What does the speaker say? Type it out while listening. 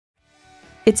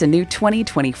It's a new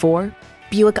 2024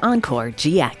 Buick Encore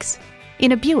GX.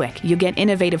 In a Buick, you get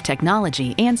innovative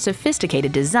technology and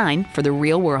sophisticated design for the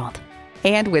real world.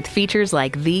 And with features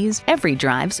like these, every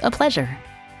drive's a pleasure.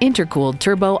 Intercooled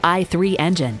turbo i3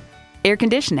 engine, air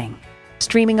conditioning,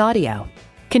 streaming audio,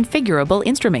 configurable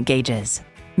instrument gauges,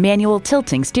 manual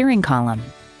tilting steering column,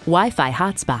 Wi-Fi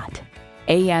hotspot,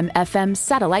 AM/FM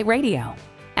satellite radio,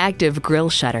 active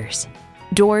grille shutters,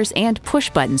 doors and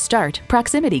push-button start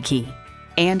proximity key,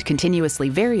 and continuously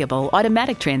variable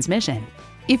automatic transmission.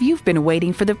 If you've been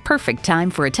waiting for the perfect time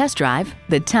for a test drive,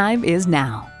 the time is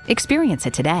now. Experience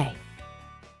it today.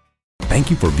 Thank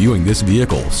you for viewing this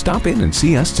vehicle. Stop in and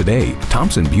see us today.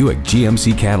 Thompson Buick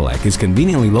GMC Cadillac is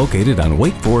conveniently located on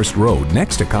Wake Forest Road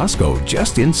next to Costco,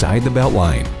 just inside the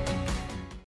Beltline.